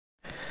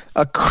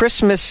A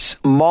Christmas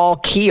mall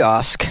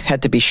kiosk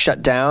had to be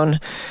shut down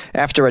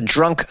after a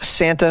drunk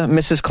Santa,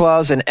 Mrs.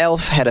 Claus, and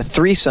elf had a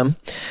threesome.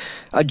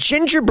 A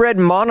gingerbread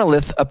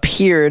monolith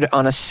appeared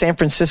on a San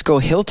Francisco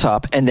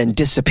hilltop and then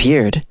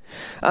disappeared.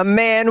 A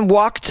man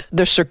walked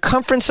the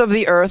circumference of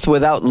the earth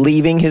without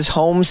leaving his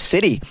home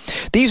city.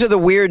 These are the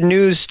weird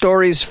news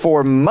stories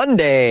for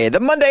Monday, the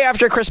Monday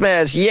after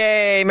Christmas.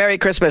 Yay, Merry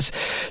Christmas.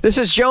 This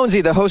is Jonesy,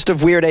 the host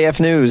of Weird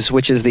AF News,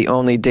 which is the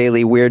only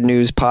daily weird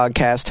news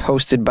podcast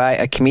hosted by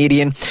a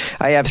comedian.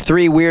 I have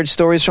 3 weird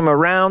stories from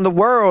around the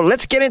world.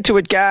 Let's get into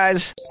it,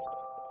 guys.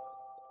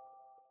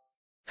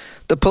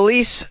 The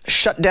police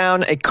shut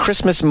down a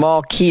Christmas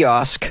mall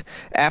kiosk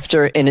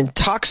after an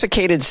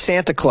intoxicated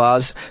Santa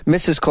Claus,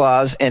 Mrs.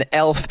 Claus, and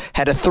elf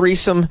had a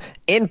threesome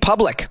in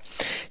public.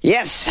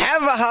 Yes,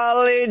 have a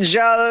holly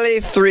jolly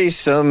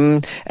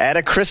threesome at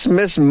a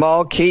Christmas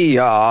mall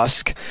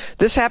kiosk.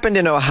 This happened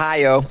in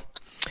Ohio.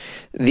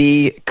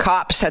 The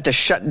cops had to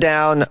shut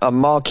down a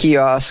mall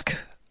kiosk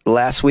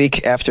last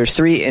week after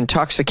 3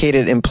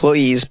 intoxicated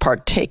employees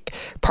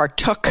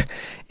partook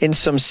in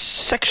some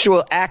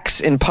sexual acts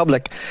in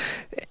public,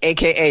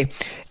 aka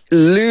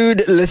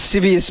lewd,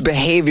 lascivious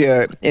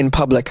behavior in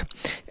public.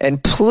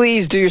 And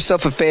please do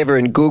yourself a favor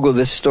and Google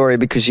this story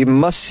because you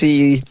must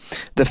see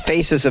the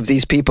faces of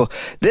these people.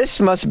 This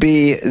must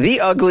be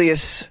the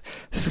ugliest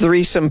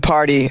threesome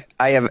party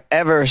I have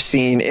ever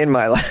seen in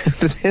my life.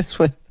 This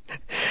one,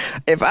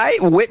 if I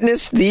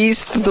witnessed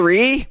these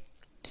 3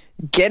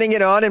 getting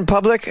it on in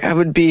public, I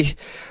would be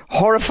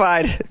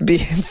horrified.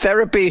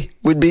 Therapy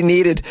would be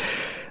needed.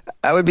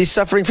 I would be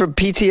suffering from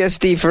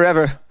PTSD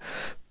forever.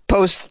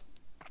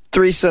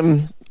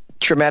 Post-threesome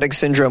traumatic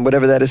syndrome,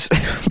 whatever that is.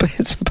 But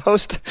it's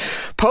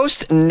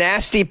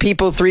post-nasty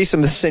people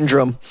threesome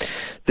syndrome.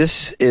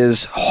 This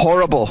is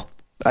horrible.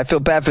 I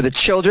feel bad for the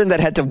children that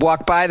had to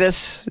walk by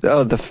this.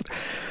 Oh,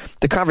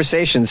 the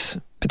conversations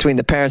between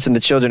the parents and the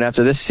children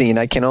after this scene,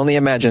 I can only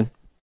imagine.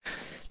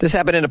 This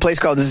happened in a place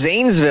called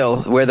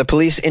Zanesville, where the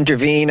police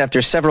intervened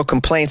after several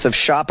complaints of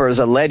shoppers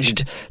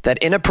alleged that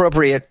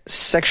inappropriate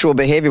sexual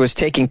behavior was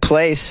taking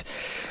place.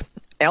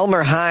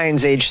 Elmer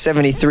Hines, age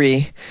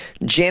 73,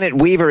 Janet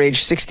Weaver,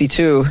 age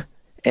 62,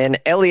 and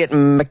Elliot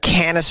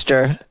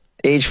McCanister,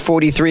 age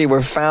 43,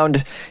 were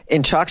found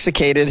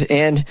intoxicated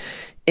and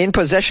in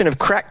possession of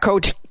crack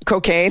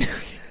cocaine.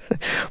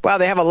 Wow,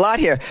 they have a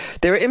lot here.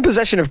 They were in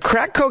possession of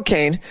crack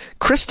cocaine,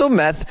 crystal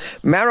meth,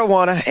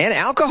 marijuana, and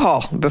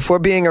alcohol before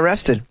being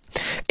arrested.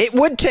 It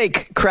would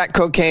take crack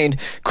cocaine,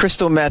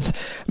 crystal meth,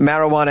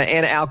 marijuana,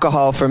 and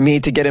alcohol for me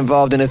to get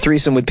involved in a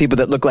threesome with people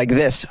that look like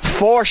this,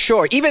 for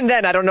sure. Even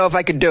then, I don't know if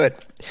I could do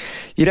it.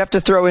 You'd have to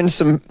throw in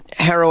some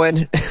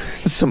heroin,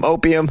 some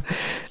opium,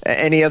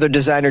 any other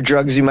designer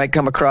drugs you might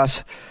come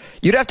across.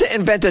 You'd have to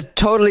invent a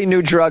totally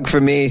new drug for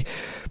me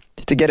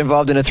to get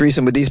involved in a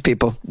threesome with these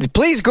people.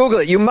 Please Google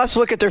it. You must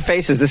look at their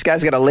faces. This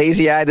guy's got a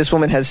lazy eye. This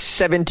woman has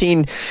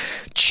 17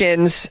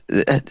 chins.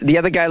 The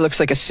other guy looks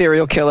like a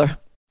serial killer.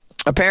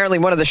 Apparently,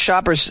 one of the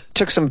shoppers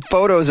took some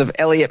photos of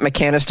Elliot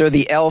McCanister,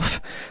 the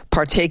elf,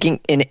 partaking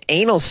in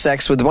anal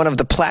sex with one of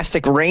the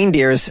plastic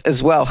reindeers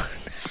as well.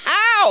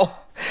 Ow!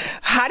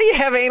 How do you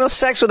have anal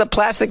sex with a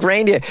plastic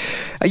reindeer?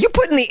 Are you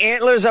putting the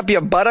antlers up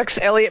your buttocks,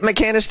 Elliot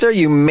McCanister,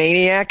 you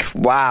maniac?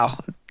 Wow.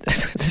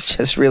 This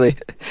just really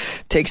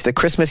takes the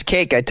Christmas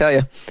cake, I tell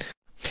you.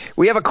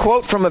 We have a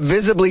quote from a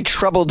visibly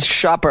troubled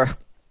shopper.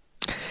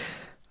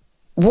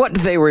 What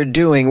they were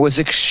doing was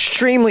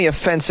extremely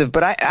offensive,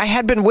 but I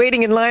had been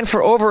waiting in line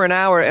for over an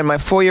hour, and my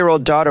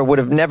 4-year-old daughter would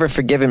have never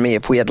forgiven me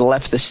if we had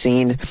left the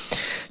scene.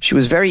 She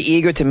was very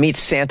eager to meet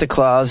Santa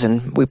Claus,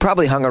 and we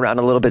probably hung around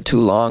a little bit too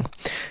long.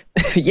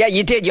 Yeah,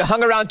 you did. You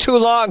hung around too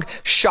long,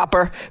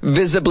 shopper,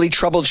 visibly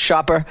troubled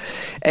shopper.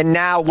 And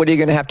now what are you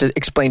going to have to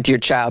explain to your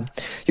child?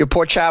 Your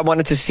poor child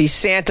wanted to see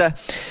Santa,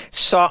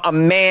 saw a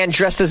man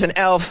dressed as an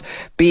elf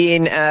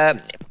being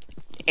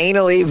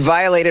anally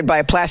violated by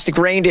a plastic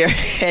reindeer.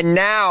 And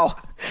now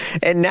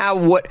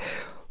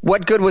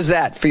what good was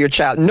that for your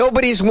child?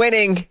 Nobody's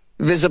winning,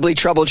 visibly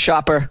troubled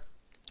shopper.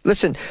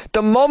 Listen,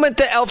 the moment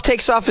the elf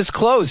takes off his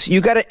clothes,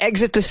 you got to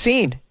exit the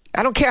scene.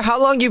 I don't care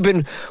how long you've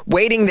been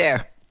waiting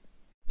there.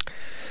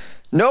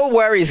 No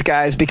worries,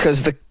 guys,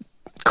 because the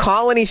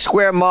Colony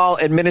Square Mall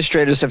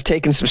administrators have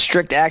taken some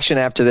strict action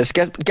after this.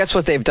 Guess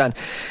what they've done?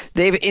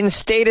 They've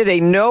instated a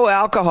no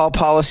alcohol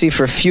policy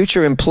for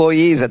future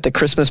employees at the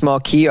Christmas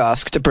Mall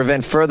kiosks to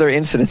prevent further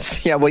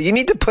incidents. Yeah, well, you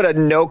need to put a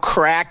no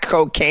crack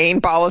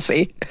cocaine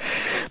policy,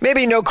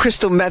 maybe no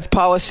crystal meth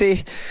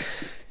policy.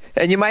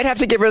 And you might have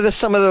to get rid of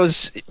some of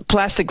those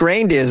plastic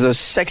reindeers, those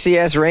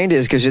sexy-ass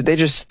reindeers, because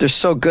they're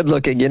so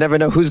good-looking. You never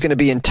know who's going to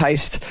be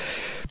enticed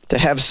to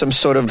have some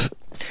sort of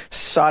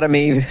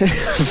sodomy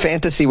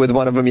fantasy with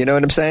one of them. You know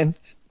what I'm saying?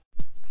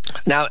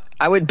 Now,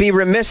 I would be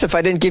remiss if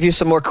I didn't give you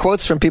some more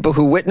quotes from people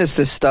who witnessed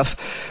this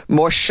stuff.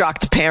 More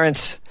shocked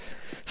parents,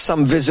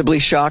 some visibly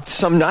shocked,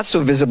 some not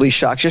so visibly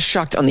shocked, just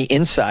shocked on the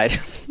inside.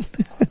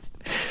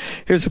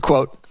 Here's a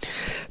quote.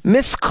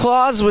 Miss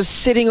Claus was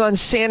sitting on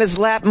Santa's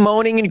lap,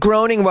 moaning and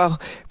groaning while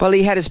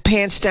he had his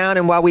pants down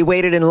and while we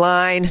waited in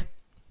line.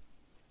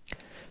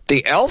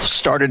 The elf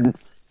started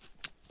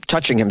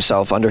touching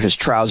himself under his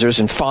trousers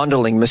and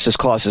fondling Mrs.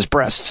 Claus's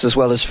breasts, as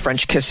well as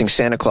French kissing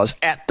Santa Claus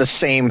at the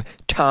same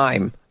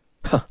time.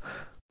 Huh.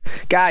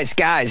 Guys,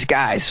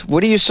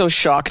 what are you so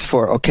shocked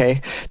for,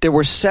 okay? There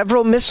were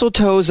several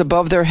mistletoes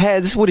above their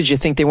heads. What, did you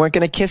think they weren't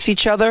going to kiss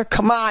each other?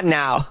 Come on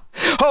now.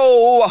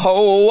 Ho,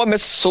 ho, a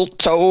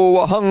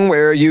mistletoe hung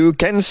where you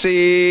can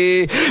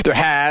see. They're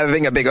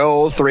having a big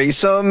old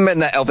threesome,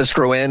 and the elf is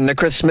screwing a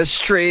Christmas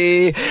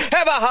tree.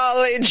 Have a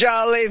holly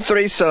jolly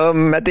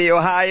threesome at the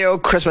Ohio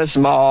Christmas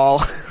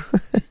Mall.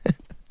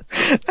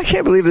 I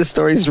can't believe this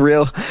story's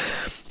real.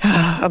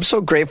 I'm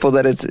so grateful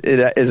that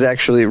it is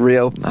actually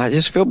real. I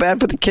just feel bad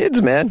for the kids,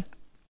 man.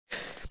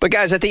 But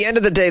guys, at the end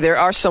of the day, there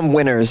are some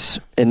winners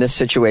in this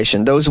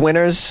situation. Those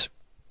winners,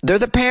 they're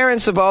the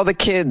parents of all the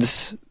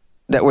kids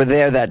that were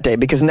there that day,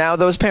 because now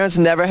those parents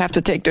never have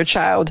to take their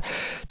child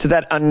to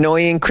that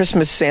annoying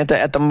Christmas Santa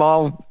at the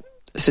mall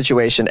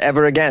situation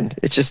ever again.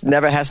 It just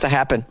never has to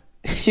happen.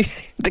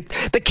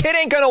 The kid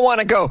ain't going to want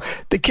to go.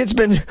 The kid's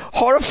been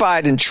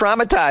horrified and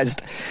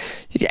traumatized.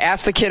 You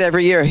ask the kid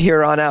every year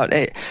here on out.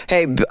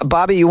 Hey,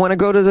 Bobby, you want to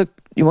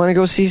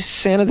go see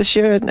Santa this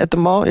year at the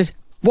mall?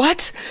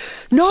 What?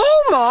 No,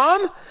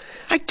 Mom.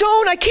 I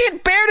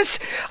can't bear this.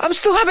 I'm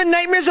still having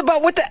nightmares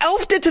about what the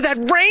elf did to that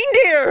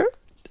reindeer.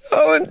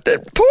 Oh, and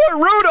poor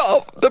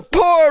Rudolph. The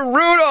poor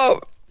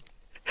Rudolph.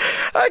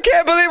 I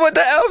can't believe what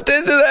the elf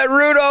did to that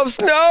Rudolph's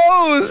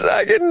nose.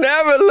 I can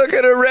never look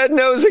at a red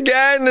nose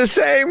again the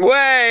same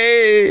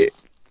way.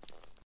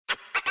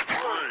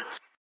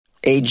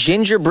 A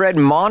gingerbread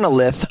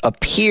monolith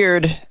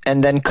appeared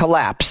and then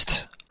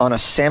collapsed on a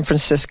San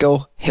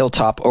Francisco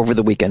hilltop over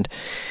the weekend.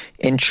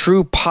 In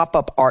true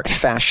pop-up art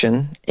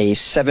fashion, a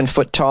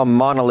 7-foot-tall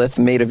monolith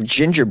made of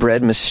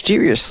gingerbread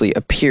mysteriously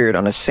appeared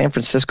on a San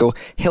Francisco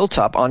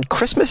hilltop on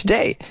Christmas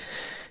Day.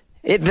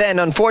 It then,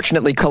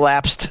 unfortunately,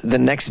 collapsed the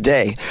next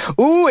day.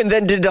 Ooh, and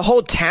then did the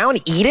whole town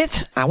eat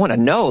it? I want to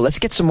know. Let's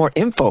get some more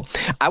info.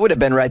 I would have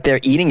been right there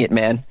eating it,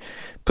 man.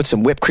 Put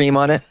some whipped cream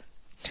on it.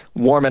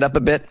 Warm it up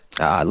a bit.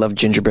 I love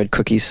gingerbread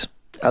cookies.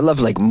 I love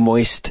like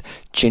moist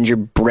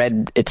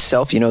gingerbread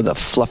itself. You know, the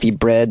fluffy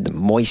bread, the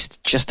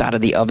moist, just out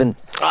of the oven.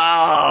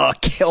 Oh,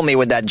 kill me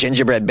with that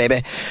gingerbread,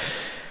 baby.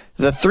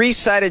 The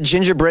 3-sided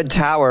gingerbread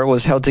tower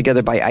was held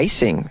together by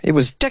icing. It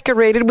was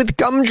decorated with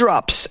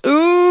gumdrops.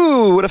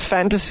 Ooh, what a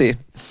fantasy.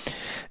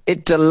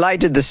 It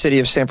delighted the city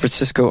of San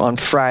Francisco on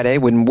Friday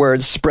when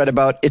word spread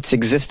about its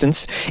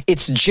existence,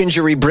 its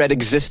gingery bread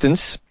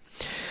existence.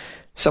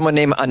 Someone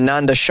named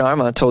Ananda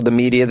Sharma told the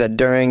media that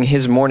during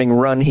his morning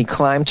run, he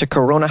climbed to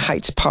Corona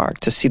Heights Park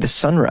to see the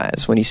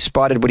sunrise when he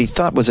spotted what he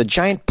thought was a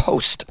giant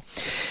post.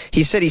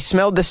 He said he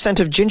smelled the scent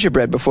of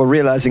gingerbread before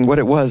realizing what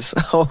it was.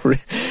 Oh,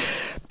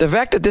 the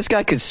fact that this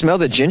guy could smell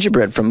the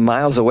gingerbread from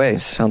miles away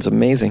sounds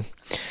amazing.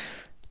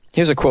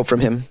 Here's a quote from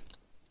him.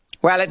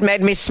 Well, it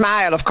made me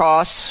smile, of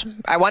course.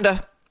 I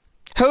wonder,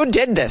 who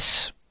did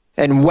this?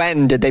 And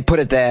when did they put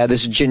it there,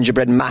 this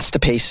gingerbread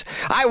masterpiece?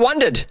 I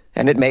wondered,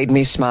 and it made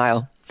me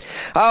smile.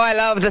 Oh, I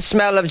love the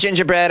smell of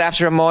gingerbread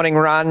after a morning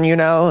run, you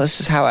know. This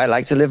is how I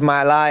like to live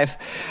my life.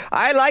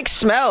 I like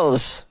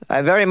smells.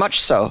 I very much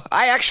so.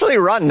 I actually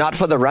run not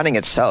for the running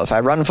itself.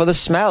 I run for the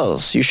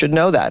smells. You should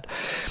know that.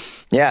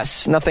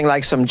 Yes, nothing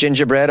like some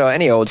gingerbread or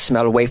any old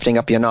smell wafting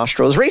up your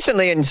nostrils.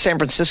 Recently in San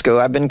Francisco,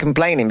 I've been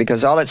complaining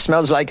because all it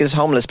smells like is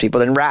homeless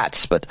people and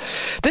rats. But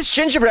this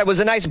gingerbread was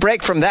a nice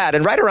break from that,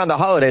 and right around the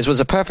holidays was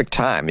a perfect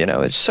time, you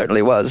know. It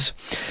certainly was.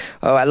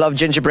 Oh, I love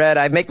gingerbread.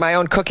 I make my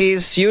own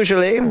cookies,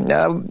 usually,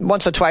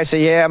 once or twice a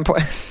year.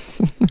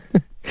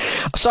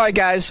 Sorry,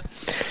 guys.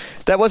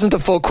 That wasn't the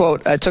full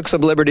quote. I took some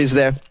liberties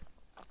there.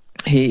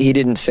 He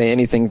didn't say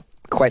anything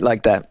quite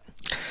like that.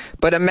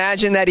 But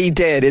imagine that he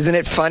did. Isn't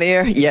it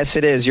funnier? Yes,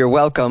 it is. You're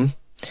welcome.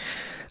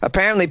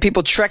 Apparently,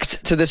 people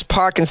trekked to this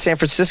park in San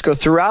Francisco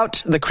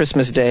throughout the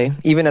Christmas day,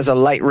 even as a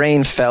light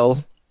rain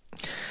fell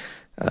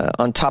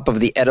on top of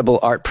the edible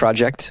art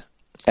project,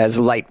 as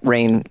light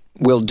rain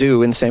will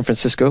do in San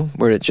Francisco,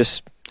 where it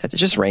just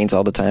rains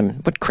all the time.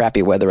 What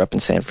crappy weather up in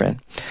San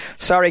Fran.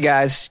 Sorry,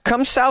 guys.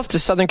 Come south to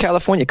Southern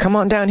California. Come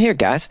on down here,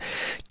 guys.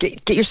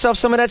 Get yourself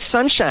some of that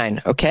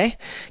sunshine, okay?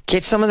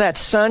 Get some of that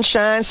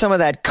sunshine, some of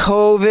that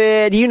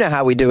COVID. You know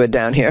how we do it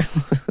down here.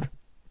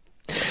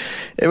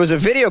 There was a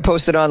video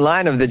posted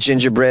online of the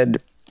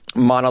gingerbread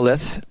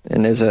monolith,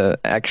 and there's an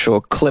actual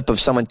clip of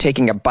someone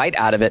taking a bite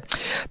out of it.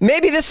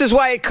 Maybe this is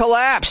why it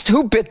collapsed.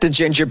 Who bit the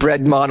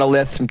gingerbread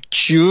monolith?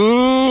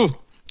 Chew.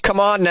 Come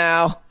on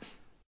now.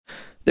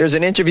 There's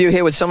an interview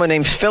here with someone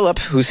named Philip,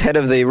 who's head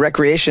of the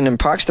Recreation and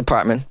Parks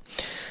Department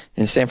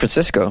in San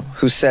Francisco,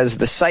 who says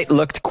the site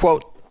looked,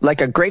 quote,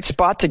 like a great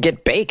spot to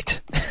get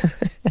baked.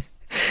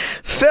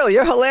 Phil,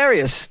 you're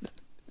hilarious,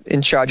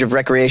 in charge of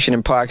Recreation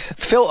and Parks.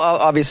 Phil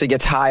obviously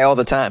gets high all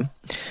the time.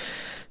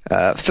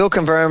 Phil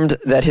confirmed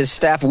that his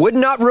staff would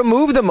not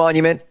remove the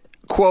monument,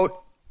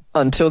 quote,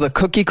 until the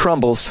cookie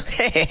crumbles.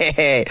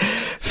 Hey,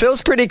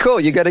 Phil's pretty cool.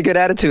 You got a good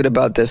attitude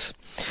about this.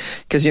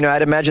 Because,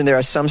 I'd imagine there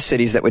are some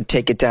cities that would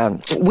take it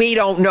down. We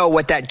don't know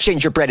what that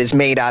gingerbread is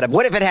made out of.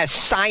 What if it has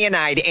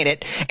cyanide in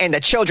it and the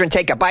children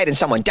take a bite and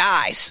someone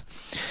dies?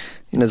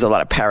 There's a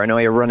lot of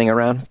paranoia running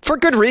around. For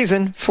good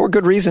reason.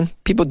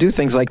 People do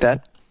things like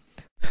that.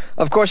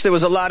 Of course, there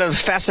was a lot of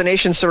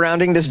fascination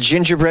surrounding this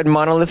gingerbread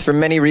monolith for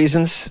many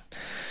reasons.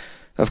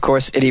 Of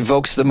course, it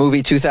evokes the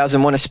movie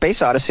 2001: A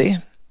Space Odyssey.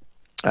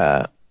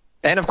 And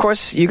of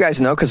course, you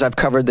guys know, because I've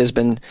covered, there's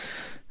been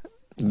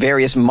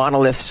various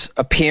monoliths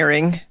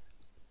appearing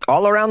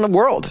all around the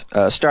world,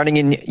 starting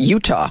in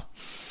Utah.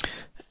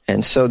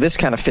 And so this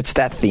kind of fits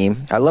that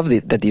theme. I love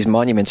that these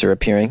monuments are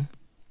appearing.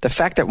 The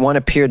fact that one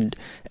appeared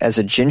as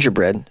a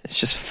gingerbread is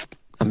just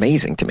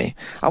amazing to me.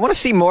 I want to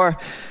see more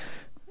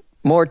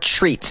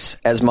treats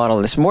as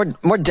monoliths,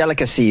 more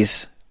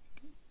delicacies.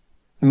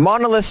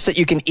 Monoliths that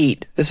you can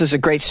eat. This is a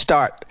great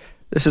start.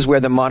 This is where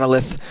the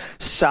monolith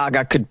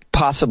saga could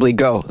possibly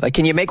go. Like,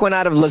 can you make one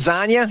out of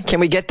lasagna? Can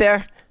we get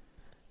there?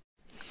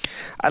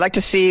 I'd like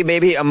to see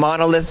maybe a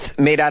monolith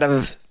made out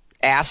of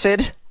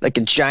acid, like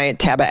a giant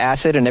tab of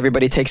acid, and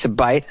everybody takes a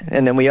bite,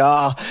 and then we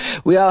all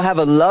have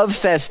a love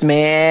fest,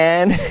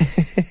 man.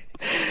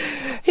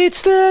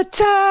 It's the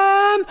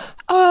time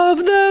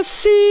of the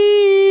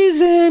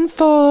season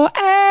for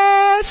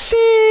acid.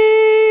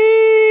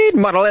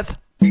 Monolith.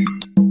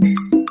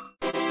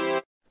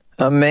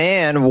 A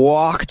man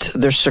walked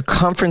the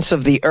circumference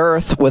of the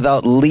earth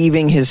without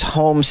leaving his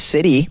home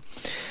city.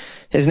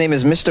 His name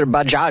is Mr.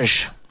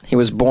 Bajaj. He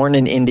was born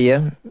in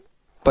India,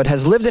 but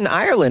has lived in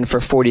Ireland for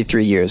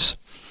 43 years.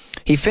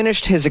 He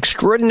finished his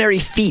extraordinary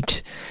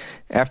feat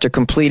after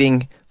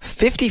completing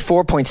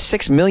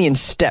 54.6 million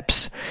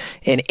steps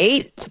in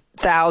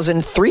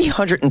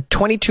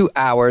 8,322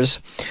 hours,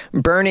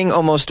 burning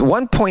almost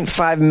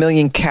 1.5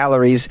 million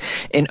calories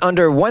in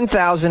under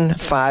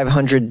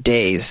 1,500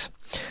 days.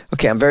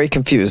 Okay, I'm very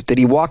confused. Did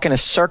he walk in a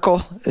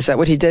circle? Is that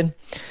what he did?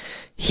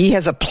 He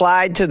has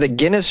applied to the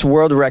Guinness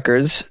World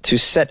Records to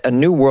set a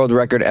new world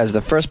record as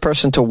the first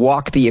person to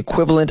walk the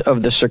equivalent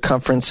of the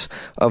circumference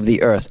of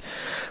the earth.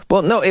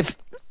 Well, no, if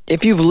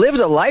you've lived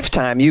a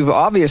lifetime, you've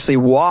obviously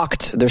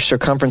walked the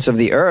circumference of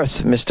the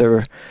earth,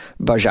 Mr.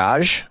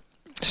 Bajaj.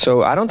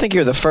 So I don't think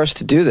you're the first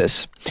to do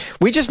this.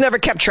 We just never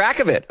kept track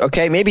of it,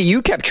 okay? Maybe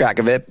you kept track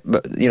of it,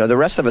 but, the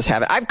rest of us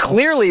haven't. I've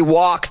clearly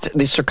walked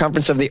the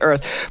circumference of the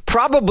earth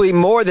probably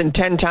more than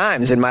 10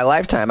 times in my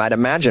lifetime, I'd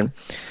imagine.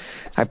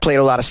 I've played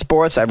a lot of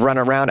sports. I've run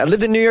around. I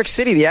lived in New York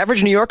City. The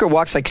average New Yorker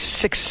walks like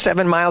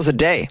 6-7 miles a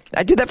day.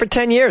 I did that for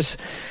 10 years.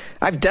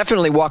 I've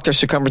definitely walked the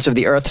circumference of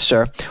the earth,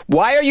 sir.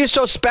 Why are you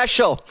so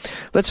special?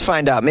 Let's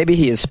find out. Maybe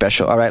he is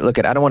special. All right, look,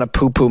 I don't want to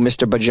poo-poo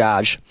Mr.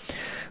 Bajaj.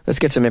 Let's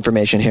get some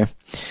information here.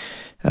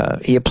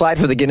 He applied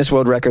for the Guinness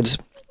World Records.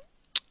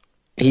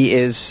 He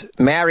is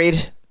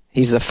married.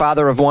 He's the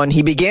father of one.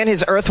 He began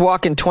his earth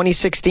walk in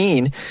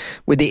 2016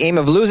 with the aim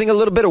of losing a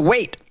little bit of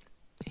weight.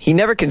 He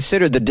never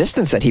considered the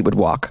distance that he would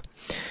walk.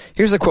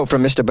 Here's a quote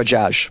from Mr.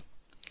 Bajaj.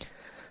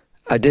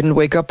 I didn't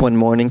wake up one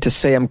morning to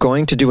say I'm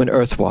going to do an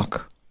earth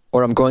walk,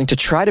 or I'm going to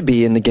try to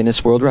be in the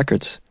Guinness World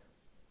Records.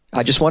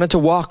 I just wanted to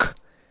walk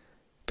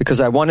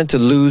because I wanted to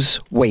lose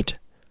weight.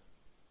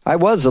 I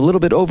was a little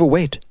bit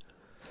overweight.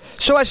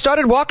 So I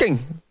started walking.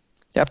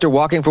 After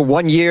walking for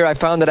 1 year, I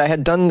found that I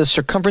had done the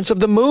circumference of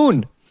the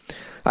moon.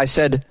 I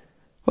said,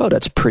 well,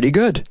 that's pretty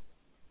good.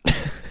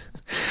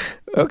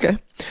 Okay.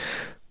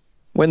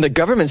 When the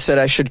government said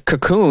I should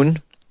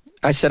cocoon,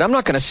 I said, I'm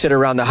not going to sit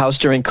around the house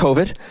during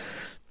COVID.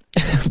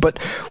 But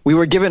we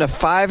were given a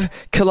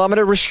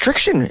 5-kilometer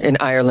restriction in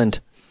Ireland.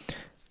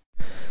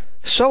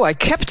 So I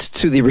kept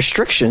to the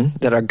restriction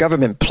that our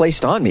government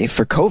placed on me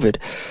for COVID.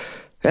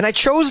 And I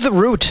chose the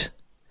route.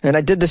 And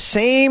I did the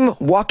same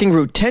walking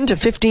route 10 to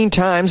 15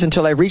 times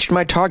until I reached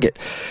my target,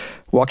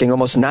 walking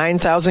almost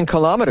 9,000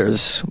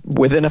 kilometers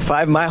within a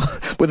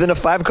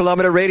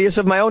 5-kilometer radius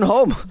of my own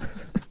home.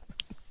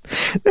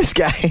 This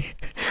guy,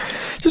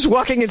 just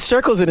walking in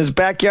circles in his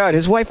backyard.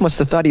 His wife must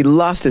have thought he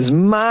lost his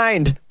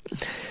mind.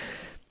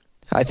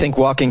 I think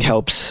walking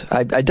helps.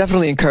 I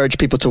definitely encourage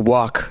people to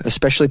walk,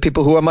 especially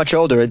people who are much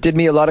older. It did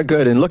me a lot of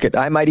good. And look,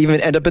 I might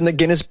even end up in the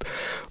Guinness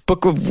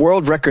Book of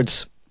World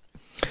Records.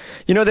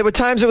 There were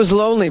times it was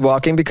lonely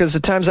walking because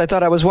at times I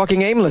thought I was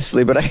walking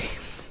aimlessly, but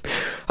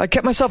I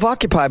kept myself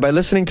occupied by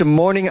listening to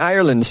Morning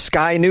Ireland,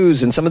 Sky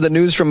News, and some of the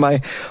news from my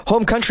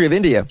home country of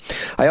India.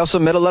 I also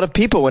met a lot of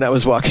people when I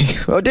was walking.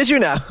 Oh, did you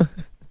now?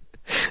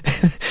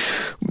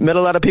 Met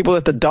a lot of people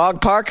at the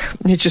dog park.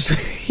 He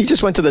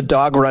just went to the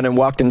dog run and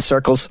walked in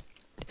circles.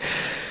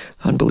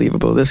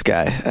 Unbelievable, this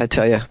guy, I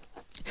tell you.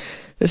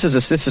 This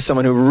is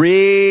someone who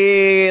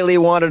really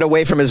wanted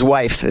away from his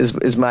wife,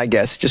 is my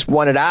guess. Just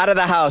wanted out of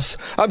the house.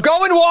 I'm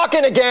going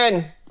walking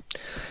again.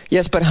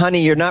 Yes, but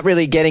honey, you're not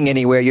really getting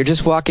anywhere. You're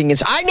just walking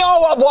I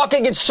know I'm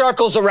walking in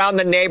circles around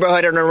the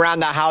neighborhood and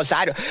around the house.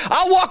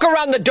 I'll walk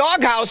around the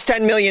doghouse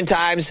 10 million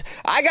times.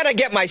 I got to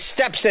get my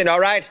steps in, all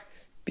right?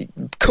 Be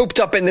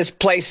cooped up in this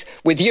place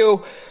with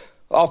you,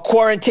 all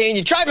quarantined.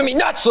 You're driving me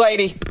nuts,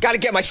 lady. Got to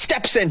get my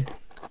steps in.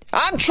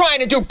 I'm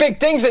trying to do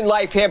big things in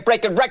life here,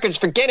 breaking records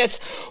for Guinness.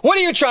 What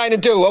are you trying to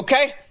do,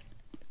 okay?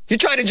 You're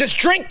trying to just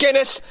drink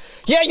Guinness.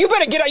 Yeah, you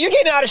better get out. You're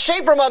getting out of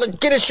shape from all the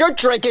Guinness you're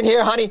drinking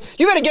here, honey.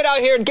 You better get out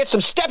here and get some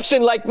steps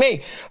in like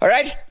me. All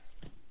right?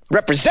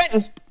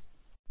 Representing.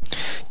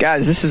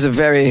 Guys, this is a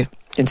very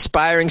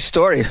inspiring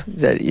story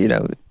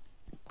that,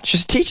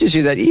 just teaches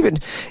you that even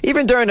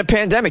during the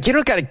pandemic, you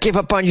don't got to give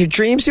up on your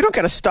dreams. You don't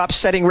got to stop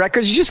setting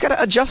records. You just got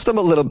to adjust them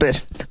a little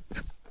bit.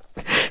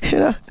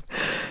 I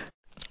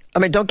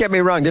mean, don't get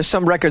me wrong. There's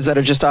some records that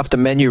are just off the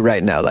menu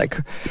right now. Like,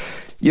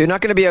 you're not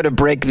going to be able to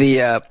break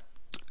the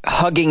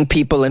hugging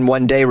people in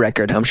one day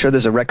record. I'm sure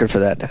there's a record for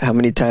that. How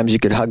many times you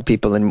could hug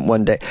people in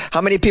one day.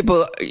 How many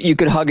people you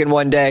could hug in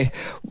one day.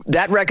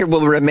 That record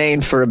will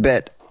remain for a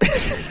bit.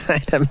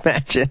 I'd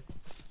imagine.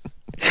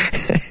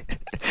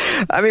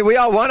 I mean, we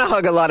all want to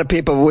hug a lot of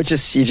people, but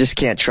you just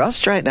can't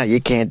trust right now.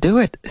 You can't do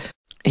it.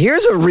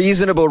 Here's a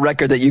reasonable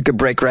record that you could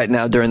break right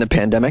now during the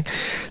pandemic.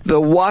 The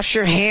wash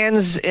your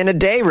hands in a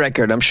day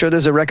record. I'm sure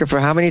there's a record for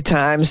how many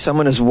times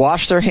someone has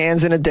washed their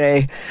hands in a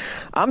day.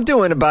 I'm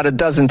doing about a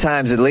dozen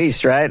times at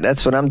least, right?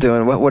 That's what I'm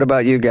doing. What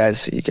about you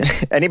guys?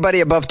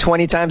 Anybody above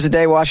 20 times a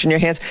day washing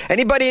your hands?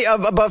 Anybody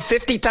above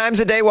 50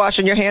 times a day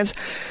washing your hands?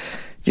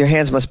 Your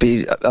hands must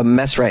be a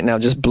mess right now,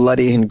 just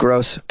bloody and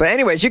gross. But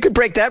anyways, you could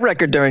break that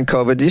record during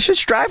COVID. You should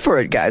strive for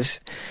it,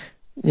 guys.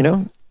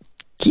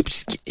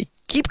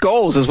 Keep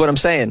goals is what I'm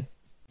saying.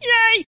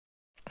 Yay!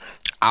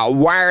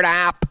 Wired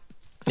up.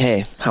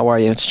 Hey, how are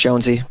you? It's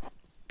Jonesy.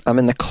 I'm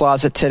in the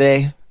closet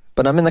today,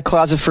 but I'm in the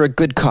closet for a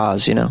good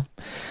cause,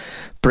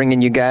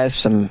 Bringing you guys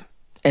some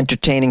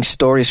entertaining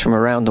stories from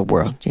around the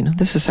world.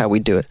 This is how we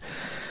do it.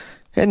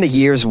 And the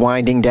year's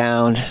winding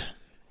down,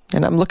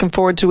 and I'm looking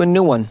forward to a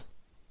new one.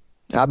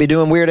 I'll be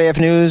doing Weird AF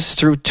News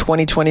through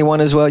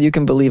 2021 as well. You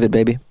can believe it,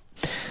 baby.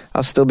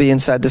 I'll still be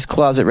inside this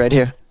closet right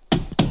here.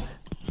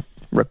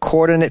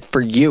 Recording it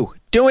for you.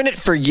 Doing it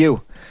for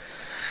you.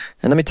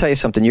 And let me tell you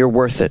something. You're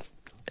worth it.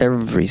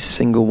 Every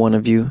single one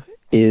of you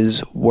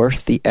is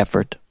worth the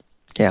effort.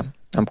 Yeah.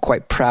 I'm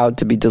quite proud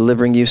to be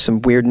delivering you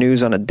some weird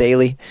news on a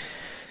daily.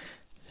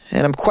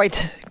 And I'm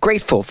quite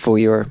grateful for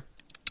your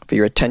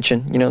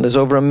attention. There's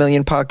over 1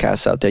 million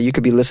podcasts out there. You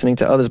could be listening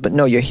to others, but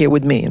no, you're here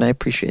with me, and I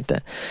appreciate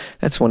that.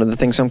 That's one of the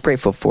things I'm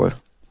grateful for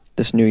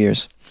this New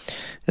Year's,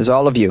 is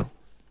all of you.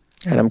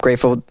 And I'm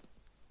grateful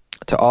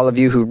to all of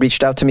you who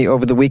reached out to me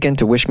over the weekend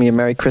to wish me a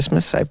Merry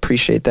Christmas. I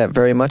appreciate that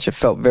very much. It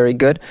felt very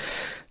good.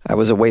 I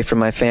was away from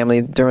my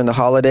family during the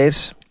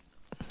holidays,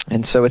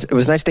 and so it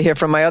was nice to hear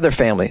from my other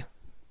family,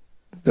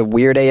 the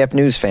Weird AF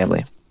News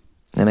family,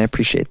 and I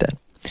appreciate that.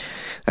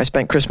 I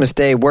spent Christmas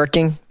Day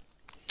working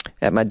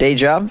at my day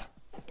job,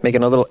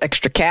 making a little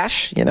extra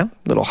cash,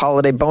 little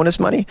holiday bonus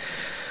money.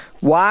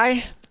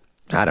 Why?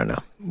 I don't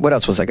know. What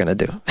else was I going to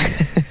do?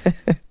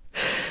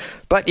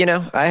 But,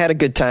 I had a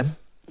good time.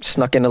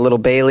 Snuck in a little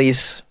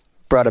Bailey's,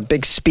 brought a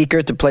big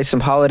speaker to play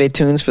some holiday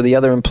tunes for the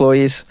other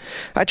employees.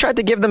 I tried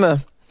to give them a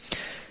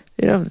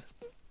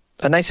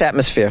nice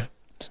atmosphere,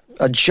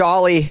 a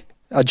jolly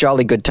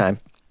good time.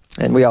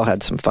 And we all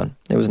had some fun.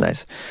 It was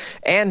nice.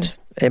 And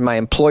my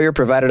employer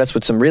provided us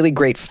with some really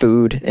great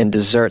food and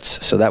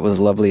desserts, so that was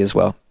lovely as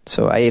well.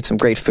 So I ate some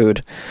great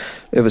food.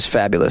 It was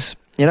fabulous.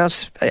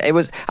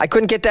 I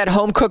couldn't get that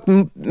home-cooked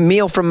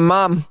meal from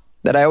Mom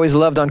that I always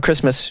loved on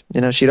Christmas.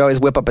 She'd always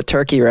whip up a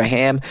turkey or a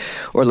ham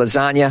or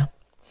lasagna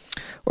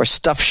or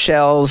stuffed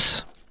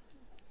shells.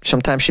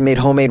 Sometimes she made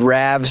homemade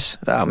ravs.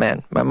 Oh,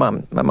 man, my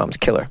mom's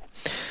killer.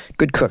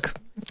 Good cook.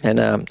 And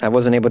I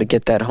wasn't able to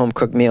get that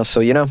home-cooked meal,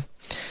 so,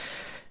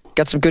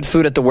 got some good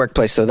food at the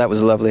workplace, so that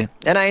was lovely.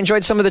 And I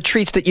enjoyed some of the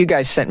treats that you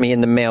guys sent me in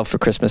the mail for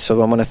Christmas,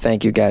 so I want to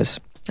thank you guys.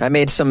 I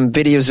made some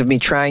videos of me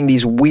trying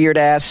these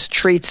weird-ass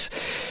treats,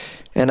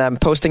 and I'm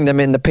posting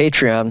them in the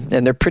Patreon,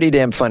 and they're pretty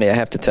damn funny, I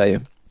have to tell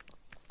you.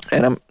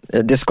 And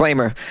a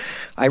disclaimer,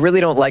 I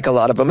really don't like a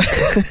lot of them.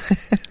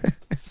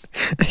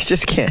 I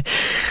just can't.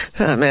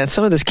 Oh, man,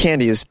 some of this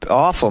candy is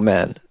awful,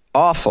 man.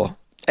 Awful.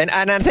 And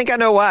I think I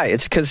know why.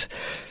 It's because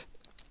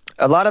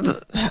a lot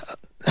of...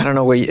 I don't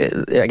know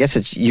I guess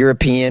it's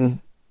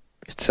European,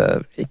 it's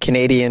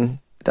Canadian.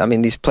 I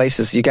mean, these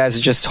places, you guys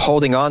are just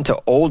holding on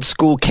to old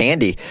school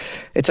candy.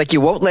 It's like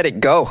you won't let it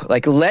go.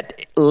 Like, let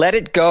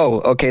it go.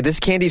 Okay, this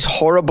candy's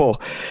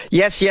horrible.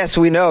 Yes,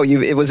 we know.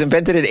 It was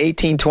invented in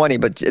 1820,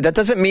 but that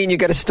doesn't mean you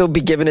got to still be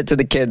giving it to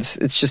the kids.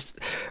 It's just,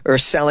 or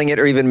selling it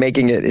or even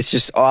making it. It's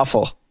just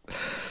awful.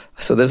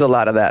 So there's a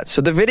lot of that. So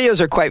the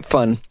videos are quite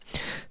fun.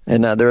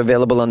 And they're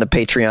available on the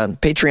Patreon,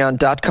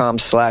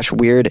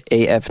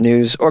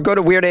 patreon.com/weirdafnews, or go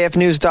to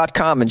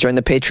weirdafnews.com and join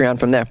the Patreon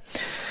from there.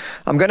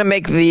 I'm going to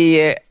make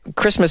the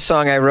Christmas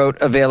song I wrote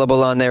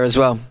available on there as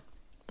well,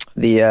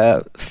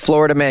 the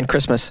Florida Man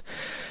Christmas.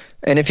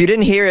 And if you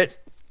didn't hear it,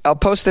 I'll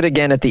post it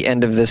again at the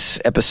end of this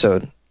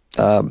episode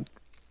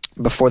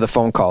before the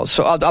phone calls.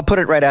 So I'll put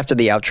it right after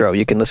the outro.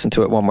 You can listen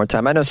to it one more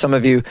time. I know some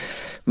of you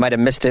might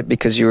have missed it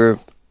because you were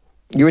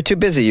too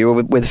busy. You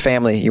were with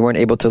family. You weren't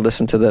able to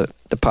listen to the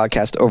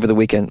podcast over the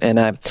weekend.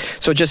 And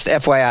so just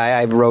FYI,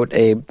 I wrote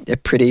a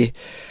pretty,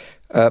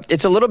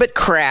 it's a little bit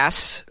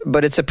crass,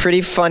 but it's a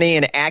pretty funny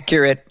and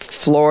accurate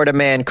Florida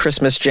Man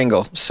Christmas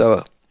jingle.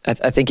 So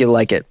I think you'll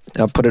like it.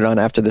 I'll put it on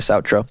after this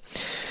outro.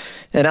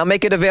 And I'll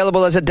make it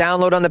available as a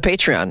download on the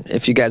Patreon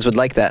if you guys would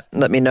like that.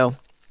 Let me know.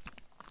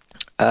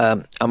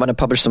 I'm going to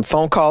publish some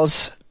phone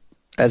calls.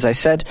 As I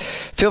said,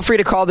 feel free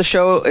to call the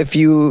show if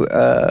you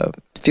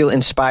feel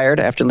inspired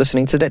after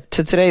listening to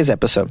today's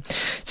episode.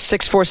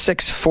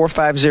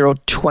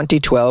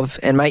 646-450-2012.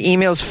 And my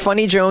email is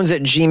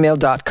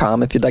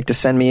funnyjones@gmail.com if you'd like to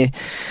send me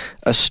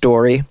a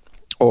story,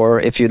 or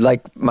if you'd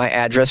like my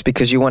address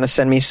because you want to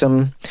send me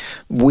some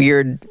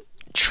weird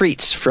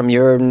treats from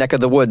your neck of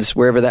the woods,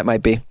 wherever that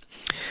might be.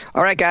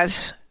 All right,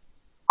 guys.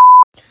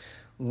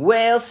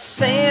 Well,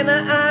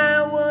 Santa,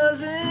 I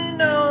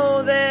wasn't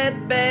all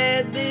that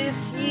bad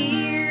this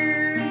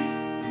year.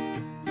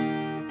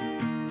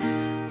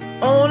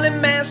 Only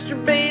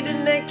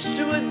masturbated next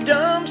to a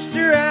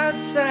dumpster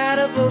outside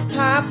of a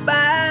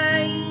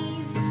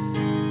Popeyes.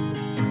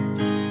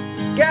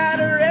 Got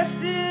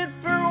arrested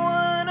for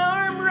 1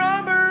 armed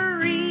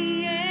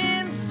robbery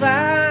and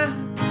 5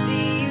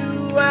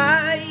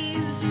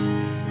 DUIs.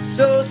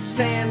 So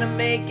Santa,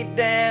 make it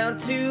down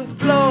to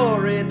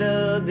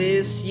Florida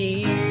this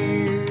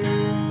year.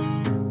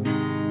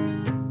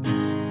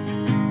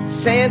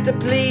 Santa,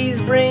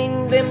 please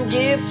bring them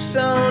gifts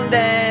on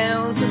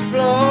down to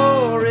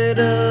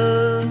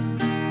Florida.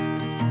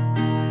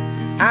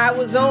 I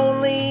was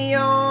only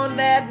on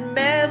that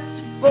meth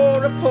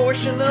for a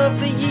portion of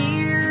the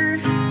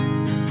year.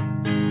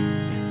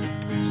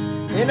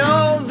 And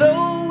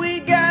although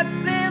we got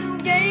them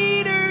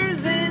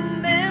gators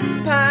and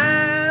them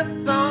pythons,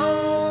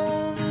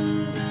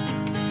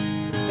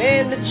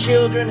 and the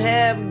children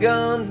have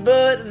guns,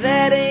 but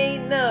that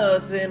ain't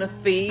nothing to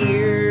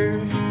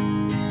fear.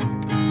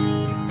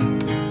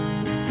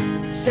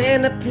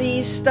 Santa,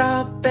 please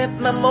stop at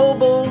my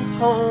mobile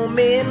home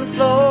in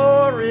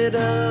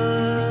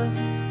Florida.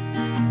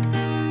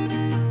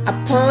 I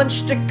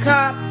punched a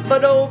cop,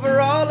 but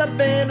overall I've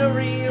been a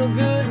real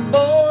good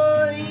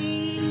boy.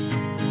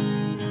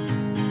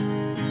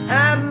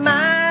 I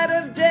might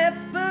have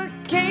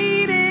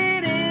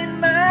defecated in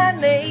my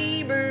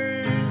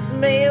neighbor's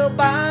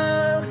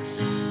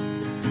mailbox,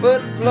 but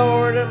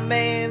Florida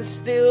man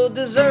still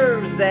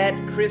deserves that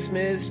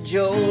Christmas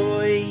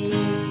joy.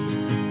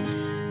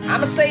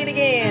 I'ma say it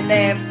again,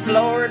 that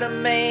Florida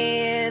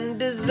man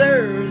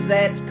deserves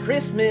that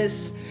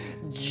Christmas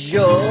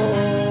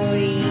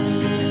joy.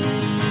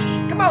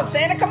 Come on,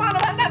 Santa, come on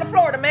down to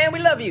Florida, man, we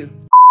love you.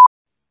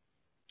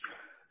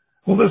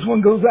 Well, this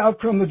one goes out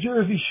from the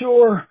Jersey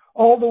Shore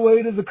all the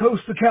way to the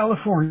coast of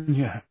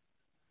California.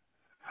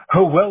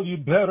 Oh, well, you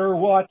better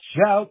watch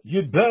out.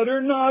 You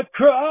better not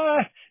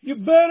cry. You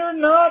better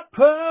not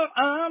pout.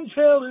 I'm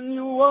telling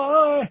you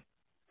why.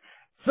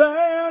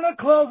 Santa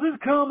Claus is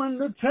coming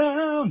to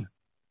town.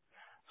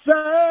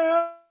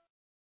 Santa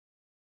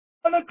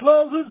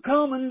Claus is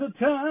coming to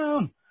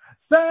town.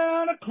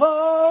 Santa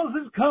Claus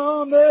is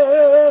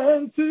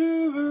coming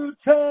to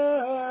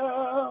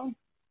town.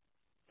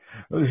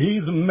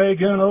 He's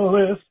making a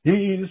list.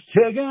 He's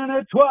checking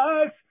it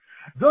twice.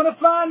 Gonna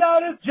find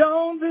out if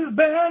Jones has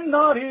been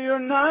naughty or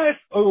nice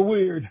or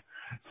weird.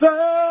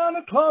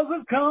 Santa Claus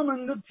is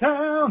coming to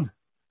town.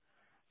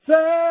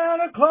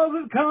 Santa Claus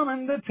is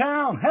coming to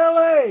town.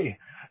 L.A.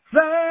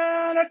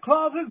 Santa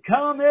Claus is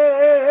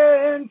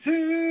coming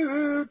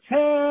to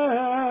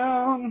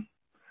town.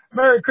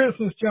 Merry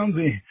Christmas,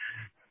 Jonesy.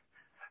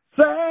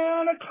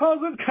 Santa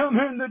Claus is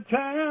coming to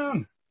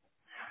town.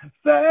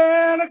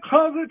 Santa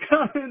Claus is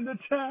coming to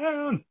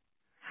town.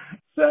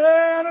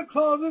 Santa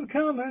Claus is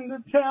coming to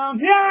town.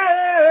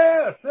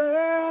 Yeah!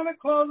 Santa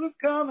Claus is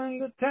coming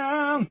to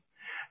town.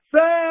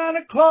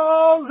 Santa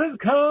Claus is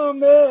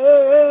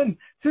coming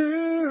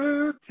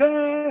to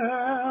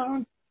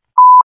town.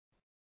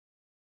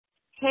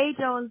 Hey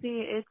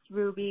Jonesy, it's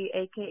Ruby,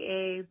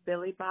 aka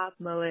Billy Bob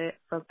Mullet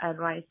from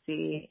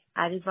NYC.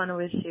 I just want to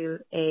wish you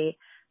a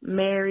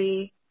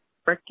Merry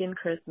frickin'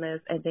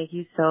 Christmas and thank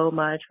you so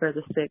much for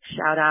the sick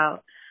shout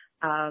out.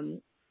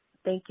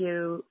 Thank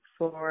you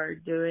for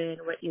doing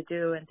what you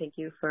do and thank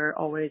you for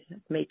always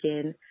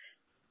making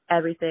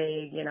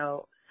everything,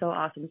 so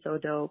awesome, so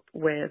dope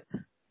with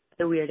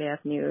the Weird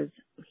AF News.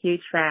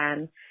 Huge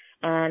fan.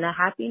 And a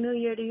Happy New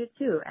Year to you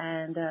too.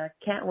 And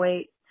can't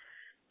wait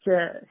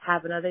to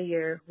have another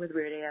year with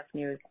Weird AF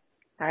News.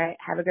 All right,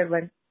 have a good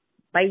one.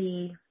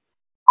 Bye.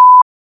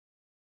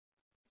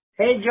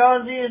 Hey,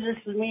 Jonesy, this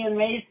is me and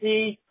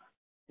Macy.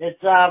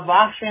 It's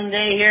Boxing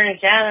Day here in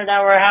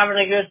Canada. We're having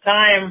a good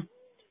time.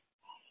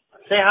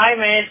 Say hi,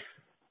 Mace.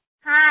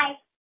 Hi.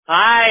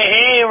 Hi,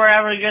 hey, we're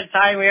having a good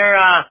time here.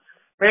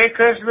 Merry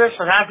Christmas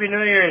and Happy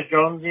New Year,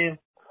 Jonesy.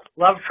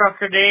 Love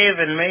Trucker Dave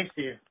and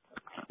Macy.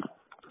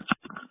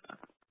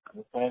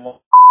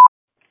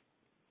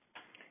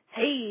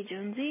 Hey,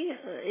 Jonesy,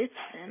 it's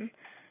Finn.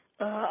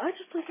 I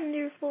just listened to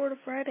your Florida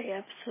Friday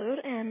episode,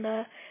 and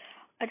I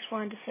just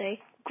wanted to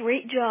say,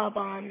 great job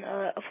on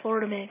A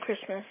Florida Man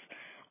Christmas.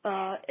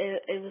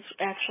 It was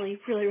actually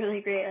really,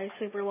 really great. I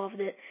super loved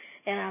it,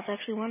 and I was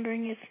actually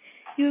wondering if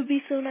you would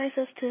be so nice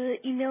as to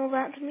email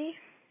that to me.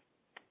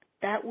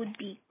 That would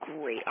be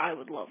great. I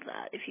would love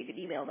that if you could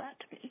email that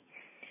to me.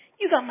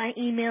 You got my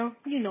email.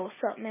 You know what's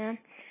up, man.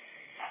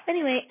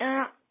 Anyway,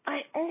 I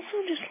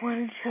also just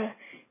wanted to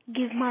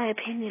give my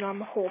opinion on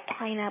the whole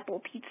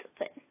pineapple pizza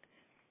thing.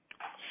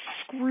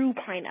 Screw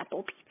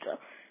pineapple pizza.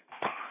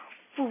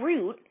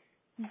 Fruit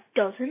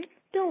doesn't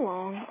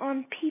belong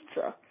on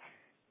pizza.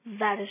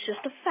 That is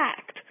just a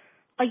fact.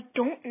 I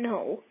don't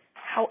know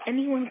how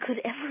anyone could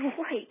ever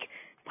like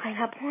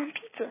pineapple on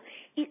pizza.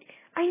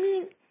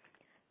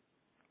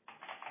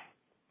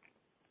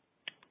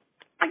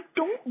 I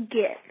don't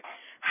get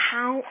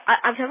how...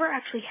 I've never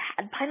actually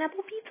had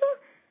pineapple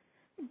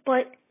pizza,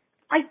 but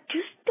I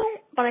just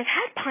don't... But I've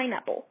had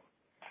pineapple,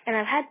 and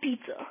I've had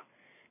pizza,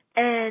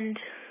 and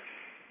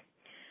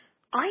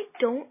I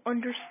don't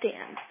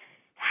understand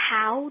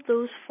how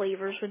those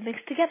flavors would mix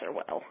together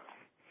well.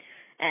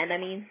 And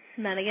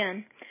then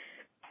again,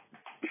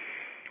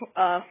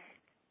 I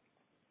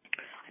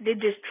did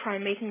just try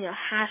making a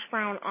hash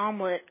brown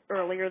omelet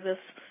earlier this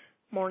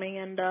morning,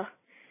 and it's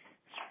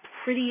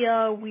pretty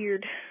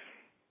weird,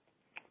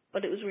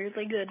 but it was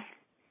weirdly good.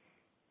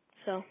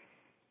 So,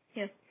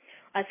 yeah,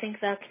 I think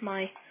that's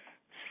my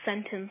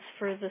sentence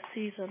for the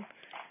season.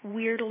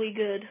 Weirdly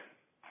good.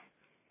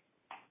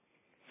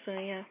 So,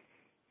 yeah.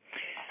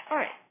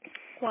 Alright,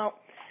 well,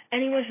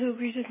 anyone who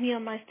agrees with me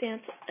on my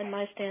stance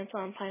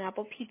on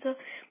pineapple pizza,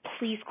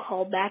 please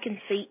call back and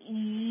say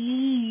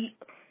eee,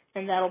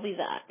 and that'll be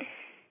that.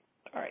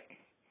 Alright,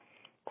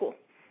 cool.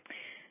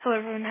 Hope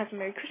everyone has a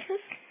Merry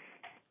Christmas,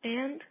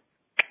 and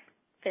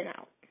Finn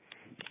out.